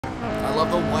love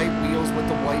the white wheels with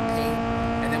the white paint.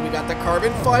 And then we got the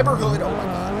carbon fiber hood. Oh my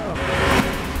god.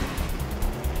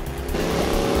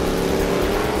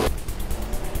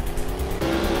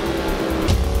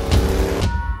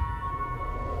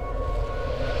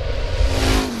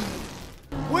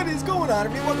 What is going on,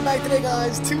 everybody? Welcome back today,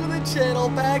 guys, to the channel.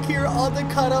 Back here on the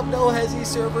Cut Up No Hesi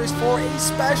servers for a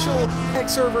special tech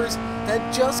servers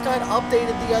that just got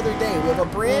updated the other day. We have a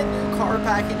brand new car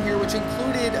pack in here, which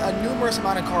included a numerous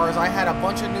amount of cars. I had a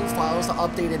bunch of new files to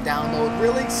update and download.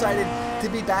 Really excited to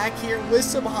be back here with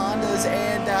some Hondas,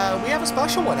 and we have a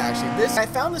special one actually. I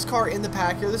found this car in the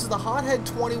pack here. This is the Hothead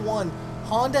 21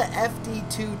 Honda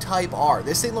FD2 Type R.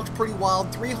 This thing looks pretty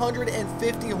wild,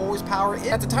 350 horsepower.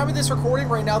 At the time of this recording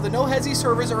right now, the No Hesi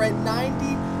servers are at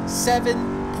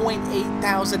 97.8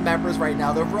 thousand members right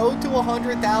now. The road to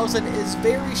 100,000 is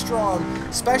very strong,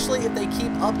 especially if they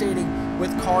keep updating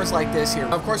with cars like this here.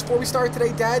 Of course, before we start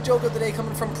today, dad joke of the day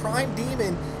coming from Prime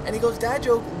Demon, and he goes, dad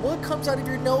joke, what comes out of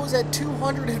your nose at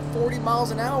 240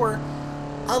 miles an hour?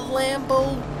 A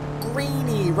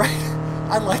Lamborghini, right?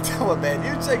 I like that one, man.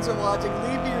 You thanks for watching.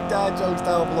 Leave me your dad jokes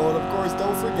down below, and of course,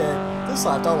 don't forget to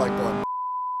slap that like button.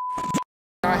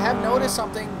 I have noticed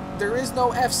something. There is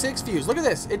no F6 views. Look at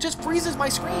this. It just freezes my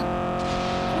screen.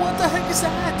 What the heck is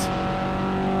that?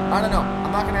 I don't know.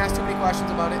 I'm not going to ask too many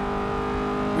questions about it.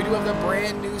 We do have the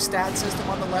brand new stat system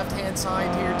on the left-hand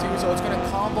side here, too, so it's going to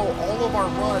combo all of our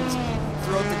runs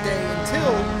throughout the day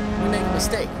until we make a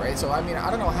mistake, right? So, I mean, I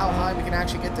don't know how high we can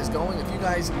actually get this going. If you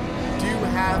guys do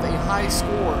have a high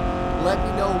score, let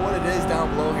me know what it is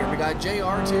down below here. We got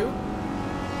JR too.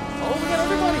 Oh, we got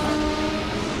everybody.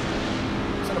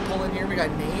 Just gonna pull in here. We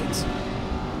got Nades.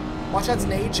 Watch, that's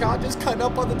Nade shot just cutting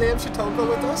up on the damn Chautauqua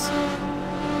with us.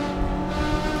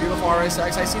 Beautiful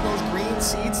RSX. I seen those green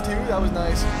seats too. That was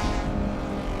nice.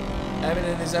 Evan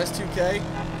in his S2K.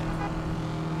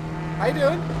 How you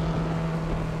doing?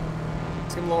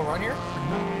 Let's give him a little run here.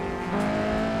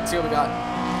 Let's see what we got.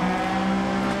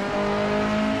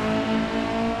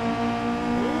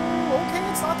 Ooh, okay,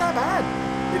 it's not that bad.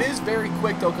 It is very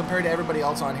quick, though, compared to everybody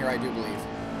else on here, I do believe.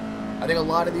 I think a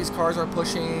lot of these cars are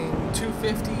pushing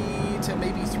 250 to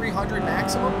maybe 300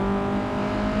 maximum.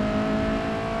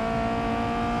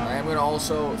 I am going to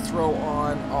also throw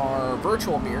on our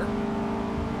virtual mirror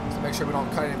to make sure we don't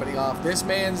cut anybody off. This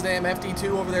man's damn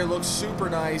FD2 over there looks super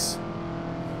nice.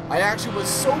 I actually was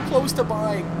so close to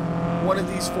buying one of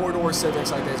these four-door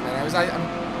Civics like this, man.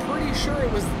 I'm pretty sure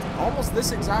it was almost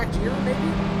this exact year,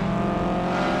 maybe.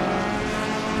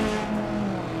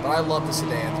 But I love the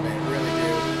sedans, man. Really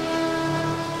do.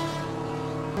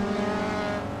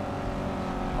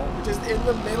 Oh, we're just in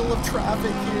the middle of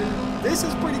traffic here. This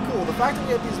is pretty cool. The fact that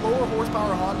we have these lower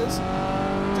horsepower Hondas,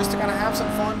 just to kind of have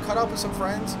some fun, cut up with some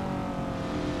friends.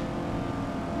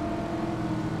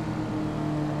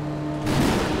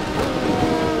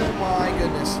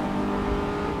 Goodness.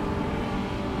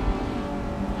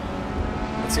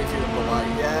 Let's see if he can go by.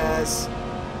 Yes.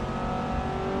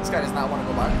 This guy does not want to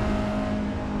go by.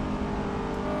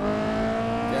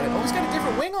 Get it. Oh, he's got a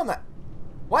different wing on that.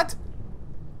 What?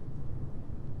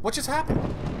 What just happened?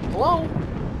 Hello?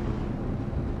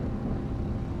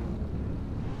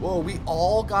 Whoa, we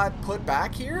all got put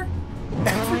back here?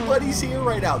 Everybody's here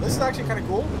right now. This is actually kind of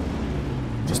cool.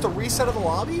 Just a reset of the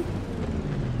lobby.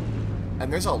 And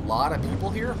there's a lot of people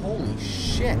here. Holy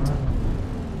shit.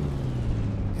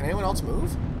 Can anyone else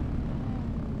move?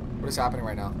 What is happening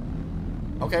right now?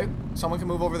 Okay, someone can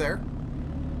move over there.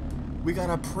 We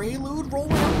got a Prelude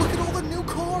rolling out. Look at all the new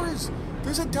cars.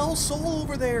 There's a Del Sol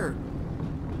over there.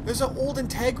 There's an old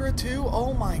Integra too.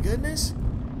 Oh my goodness.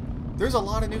 There's a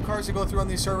lot of new cars to go through on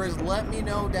these servers. Let me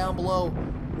know down below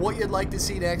what you'd like to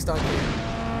see next on here.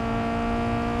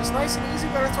 It's nice and easy.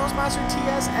 We got our Thrustmaster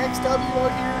TS XW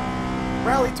out here.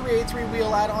 Rally 383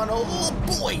 wheel add-on. Oh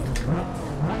boy!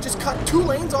 Just cut 2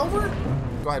 lanes over?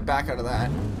 Go ahead, back out of that.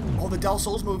 Oh, the Del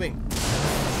Sol's moving.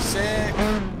 Sick.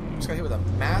 Just got hit with a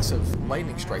massive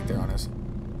lightning strike there on us.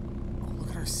 Oh,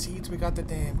 look at our seats. We got the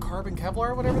damn carbon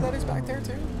Kevlar, whatever that is back there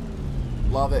too.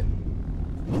 Love it.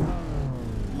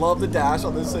 Love the dash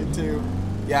on this thing too.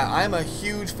 Yeah, I'm a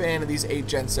huge fan of these 8th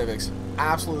Gen Civics.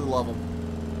 Absolutely love them.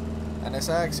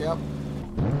 NSX, yep.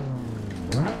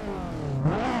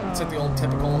 Let's hit the old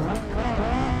typical.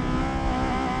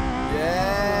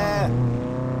 Yeah.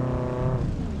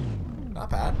 Not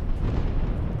bad.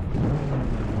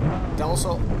 Del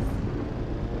Sol.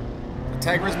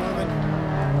 Integra's moving.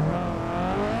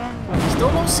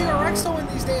 Still no CRX though in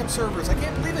these damn servers. I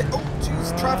can't believe it. Oh,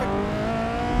 jeez, traffic.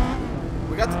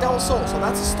 We got the Del Sol, so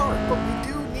that's a start. But we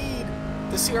do need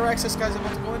the CRX. This guy's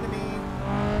about to go into me.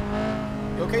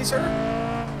 You okay, sir?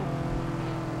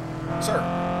 Sir.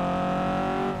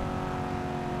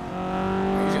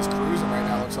 He's just cruising right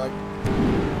now, looks like.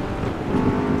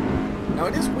 Now,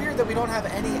 it is weird that we don't have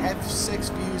any F6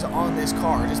 views on this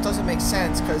car. It just doesn't make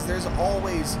sense, because there's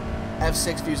always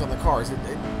F6 views on the cars.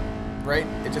 Right?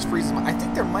 It just freezes my... I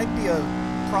think there might be a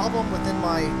problem within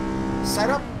my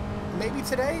setup. Maybe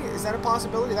today? Is that a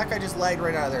possibility? That guy just lagged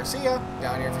right out of there. See ya.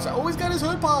 Down here for a second. Oh, he's got his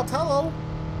hood popped. Hello.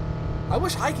 I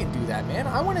wish I could do that, man.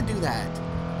 I want to do that.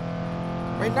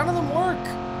 Right? None of them work.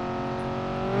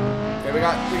 Okay, we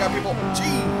got people.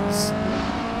 Jeez.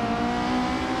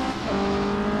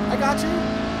 I got you.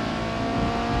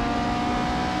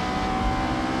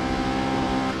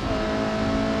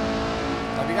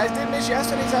 Now, if you guys did miss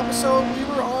yesterday's episode, we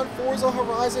were on Forza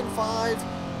Horizon 5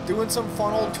 doing some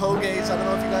fun old togeys. I don't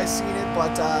know if you guys seen it,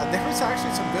 but there was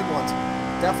actually some good ones.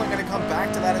 Definitely going to come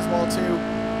back to that as well, too.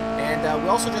 And we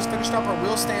also just finished up our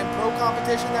Wheelstandpro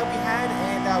competition that we had,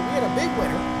 and we had a big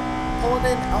winner, pulling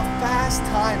in a fast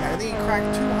time. I think he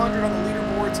cracked 200 on the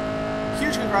leaderboards.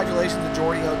 Huge congratulations to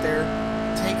Jordy out there,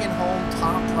 taking home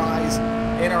top prize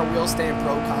in our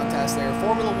Wheelstandpro contest there.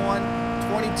 Formula 1,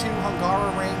 22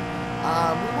 Hungaroring.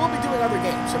 We will be doing other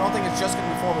games, so I don't think it's just going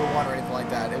to be Formula 1 or anything like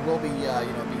that. It will be,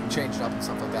 you know, being changed up and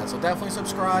stuff like that. So definitely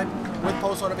subscribe with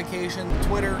post notification.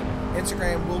 Twitter,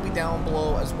 Instagram will be down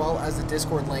below, as well as the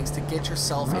Discord links to get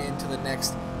yourself into the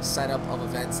next setup of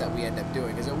events that we end up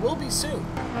doing, because it will be soon.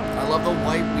 I love the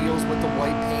white wheels with the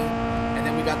white paint, and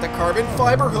then we got the carbon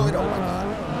fiber hood. Oh my god.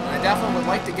 And I definitely would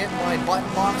like to get my button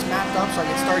box mapped up so I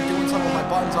can start doing some of my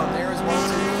buttons on there as well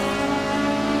too.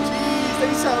 Jeez,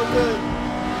 they sound good.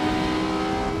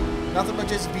 Nothing but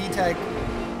just VTEC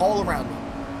all around me.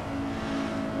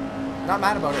 Not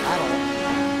mad about it at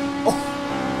all. Oh,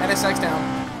 NSX down.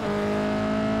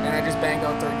 And I just banged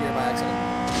out third gear by accident.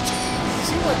 He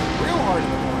seemed like real hard in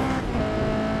the corner.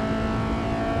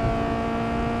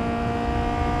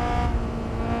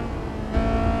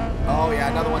 Oh yeah,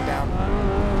 another one down.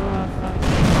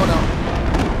 Oh no.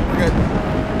 We're good.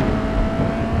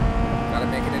 Gotta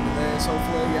make it into this,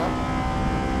 hopefully, yeah.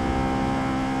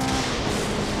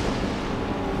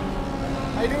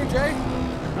 How you doing, Jay?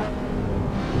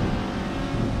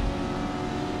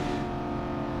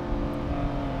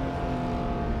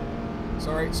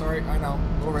 Sorry, I know.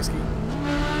 A little risky.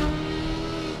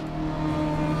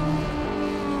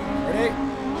 Ready?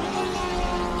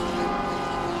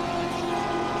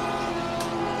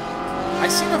 I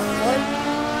seen a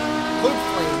hood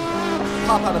flame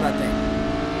pop out of that thing.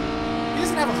 He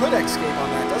doesn't have a hood escape on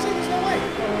that, does he? There's no way.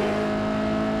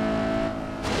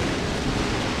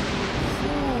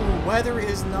 Ooh, weather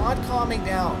is not calming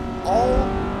down.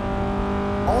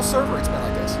 All server it's been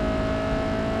like this.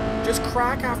 Just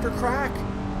crack after crack.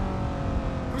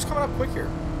 Who's coming up quick here?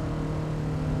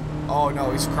 Oh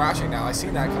no, he's crashing now. I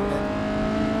seen that coming in.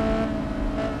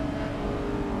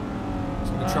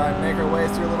 Just gonna try and make our way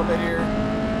through a little bit here.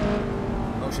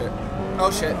 Oh shit. Oh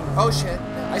shit. Oh shit.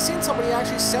 I seen somebody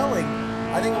actually selling,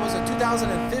 I think it was a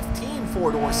 2015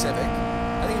 four-door Civic.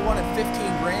 I think he wanted 15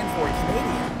 grand for it,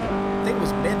 Canadian. I think it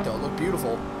was mint though, it looked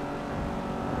beautiful.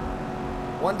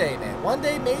 One day, man. One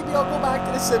day maybe I'll go back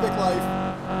to the Civic life.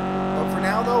 But for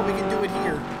now though, we can do it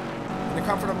here. In the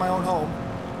comfort of my own home,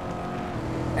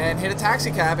 and hit a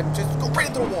taxi cab and just go right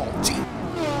into the wall. Gee.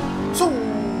 So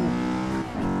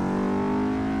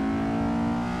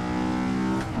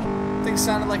thing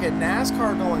sounded like a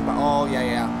NASCAR going by. Oh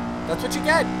yeah, that's what you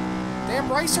get.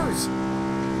 Damn racers.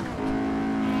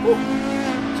 Woo.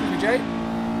 Excuse me, Jay.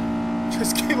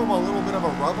 Just gave him a little bit of a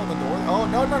rub on the door. Oh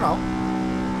no.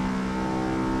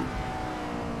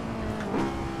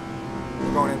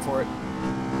 We're going in for it.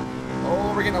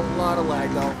 Oh, we're getting a lot of lag,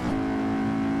 though.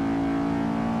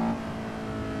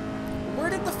 Where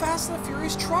did the Fast and the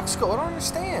Furious trucks go? I don't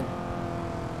understand.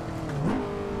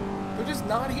 They're just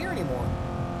not here anymore.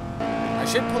 I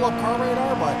should pull up car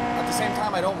radar, but at the same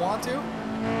time, I don't want to.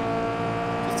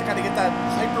 Just to kind of get that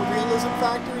hyper-realism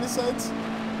factor, in a sense.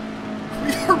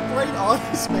 We are right on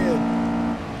this,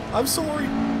 man. I'm sorry.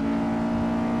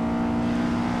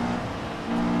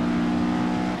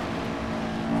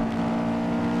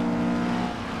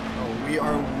 We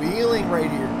are wheeling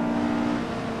right here.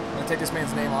 I'm going to take this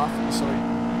man's name off so we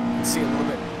can see a little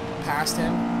bit past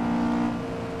him.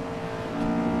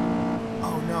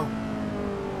 Oh no.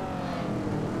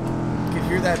 You can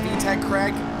hear that VTEC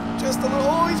crack just a little.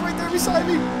 Oh, he's right there beside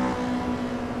me.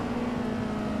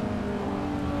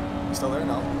 He's still there?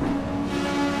 No.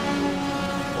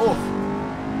 Oh.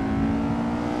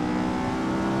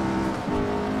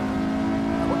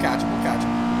 We'll catch him.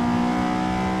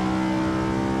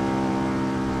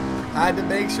 Had to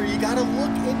make sure. You gotta look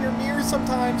in your mirror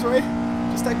sometimes, right?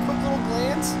 Just that quick little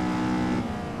glance.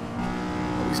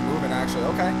 actually.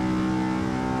 Okay.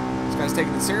 This guy's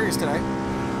taking it serious today.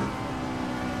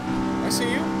 I see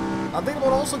you. I'm thinking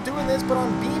about also doing this, but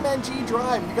on BeamNG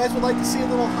Drive. If you guys would like to see a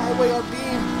little highway on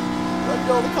Beam, let me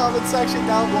know in the comment section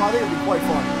down below. I think it'll be quite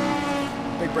fun.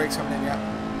 Big brakes coming in, yeah.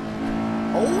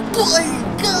 Oh my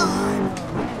god!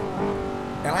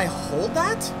 And I hold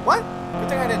that? What? Good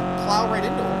thing I didn't plow right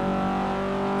into him.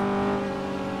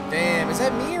 Damn, is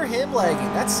that me or him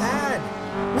lagging? That's sad.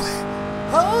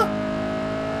 Huh?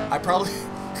 I probably...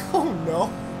 Oh no.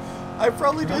 I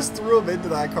probably just threw him into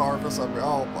that car for some reason.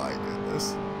 Oh my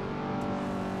goodness.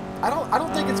 I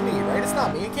don't think it's me, right? It's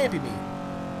not me. It can't be me.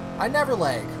 I never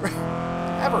lag.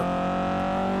 Ever.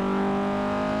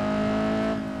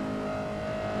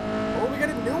 Oh, we got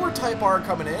a newer Type R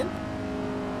coming in.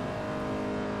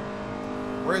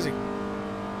 Where is he?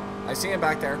 I see him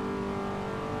back there.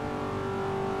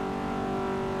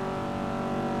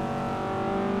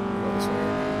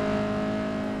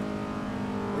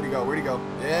 Where'd he go? Where'd he go?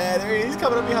 Yeah, there he is. He's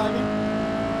coming up behind me.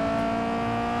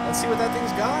 Let's see what that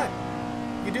thing's got.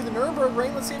 You can do the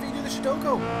Nürburgring. Let's see if you can do the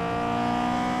Shidoko.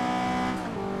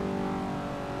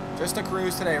 Just a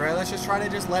cruise today, right? Let's just try to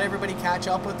just let everybody catch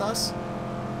up with us.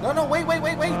 No, no, wait.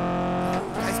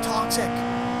 Guy's toxic.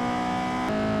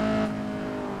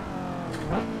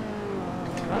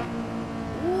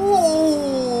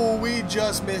 Whoa, we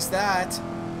just missed that.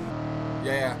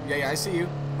 Yeah, I see you.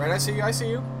 Right, I see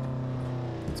you.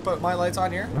 Let's put my lights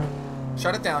on here.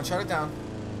 Shut it down.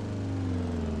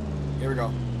 Here we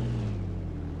go.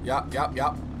 Yup.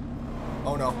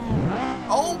 Oh no.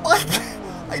 Oh my god.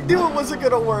 I knew it wasn't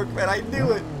gonna work, man. I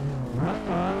knew it.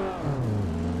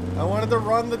 I wanted to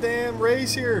run the damn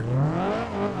race here.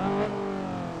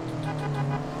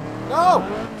 No!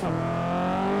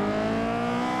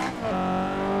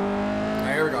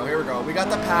 Here we go. We got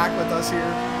the pack with us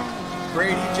here.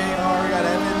 Brady, JR, we got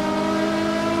Evan.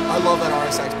 I love that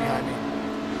RSX behind me.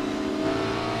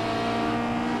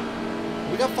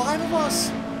 We got 5 of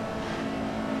us.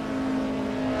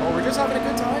 Oh, we're just having a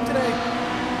good time today.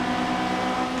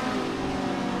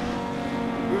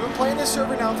 We've been playing this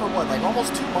server now for what, like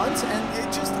almost 2 months, and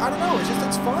it just, I don't know,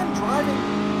 it's fun driving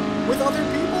with other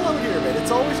people out here, man. It's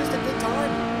always just a good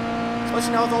time,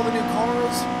 especially now with all the new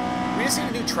cars. We just need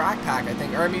a new track pack, I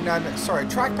think, or I mean, sorry,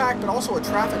 track pack, but also a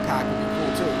traffic pack would be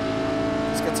cool too.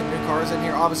 Let's get some new cars in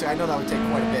here. Obviously, I know that would take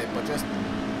quite a bit, but just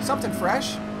something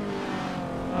fresh.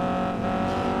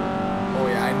 Oh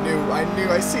yeah, I knew,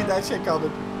 I seen that shit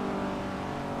coming.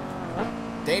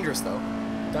 Dangerous though,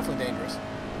 definitely dangerous.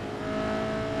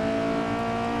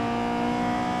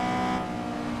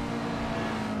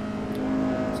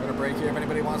 Just gonna brake here. If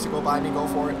anybody wants to go by me, go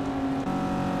for it.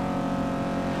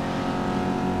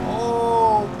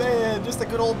 Oh man, just a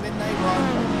good old midnight run.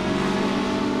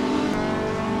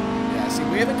 Yeah, see,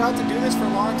 we haven't got to do this for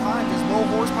a long time. There's low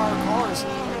horsepower cars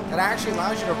that actually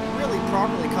allows you to really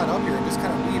properly cut up here and just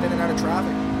kind of weave in and out of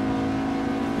traffic.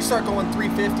 You start going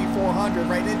 350, 400,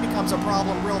 right? It becomes a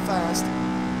problem real fast.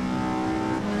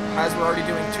 As we're already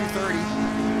doing 230.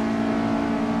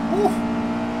 Woo!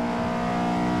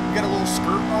 We got a little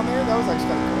skirt on there. That was actually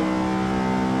kind of cool.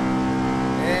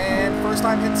 And first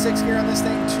time hitting 6th gear on this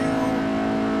thing,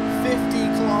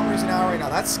 250 kilometers an hour right now.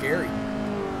 That's scary.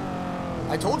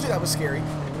 I told you that was scary.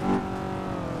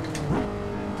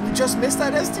 We just missed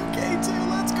that S2K too.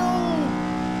 Let's go!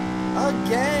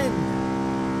 Again!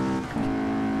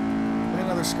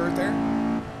 Another skirt there.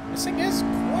 This thing is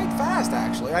quite fast,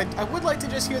 actually. I would like to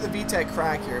just hear the VTEC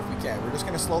crack here if we can. We're just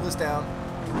going to slow this down.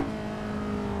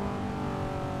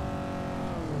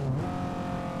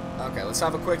 Okay, let's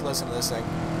have a quick listen to this thing.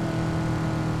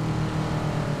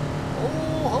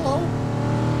 Oh, hello.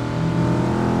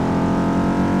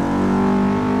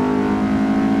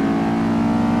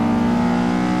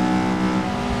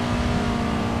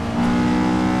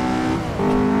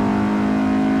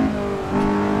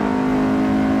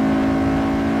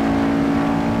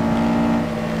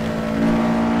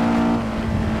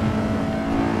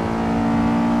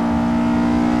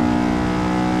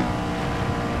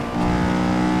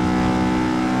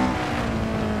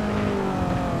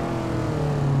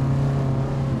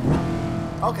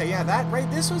 Okay, yeah,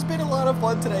 this has been a lot of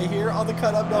fun today here on the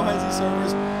Cut Up No Hesi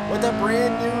servers with a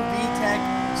brand new VTEC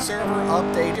server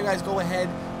update. You guys go ahead,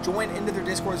 join into their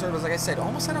Discord servers. Like I said,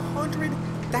 almost at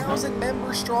 100,000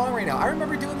 members strong right now. I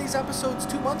remember doing these episodes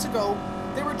 2 months ago.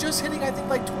 They were just hitting, I think,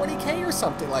 like 20K or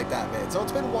something like that, man. So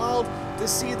it's been wild to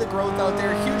see the growth out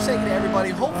there. Huge thank you to everybody.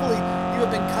 Hopefully, you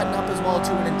have been cutting up as well,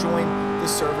 too, and enjoying the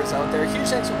servers out there. Huge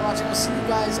thanks for watching. We'll see you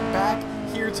guys back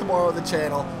here tomorrow on the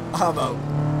channel. I'm out.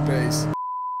 Peace.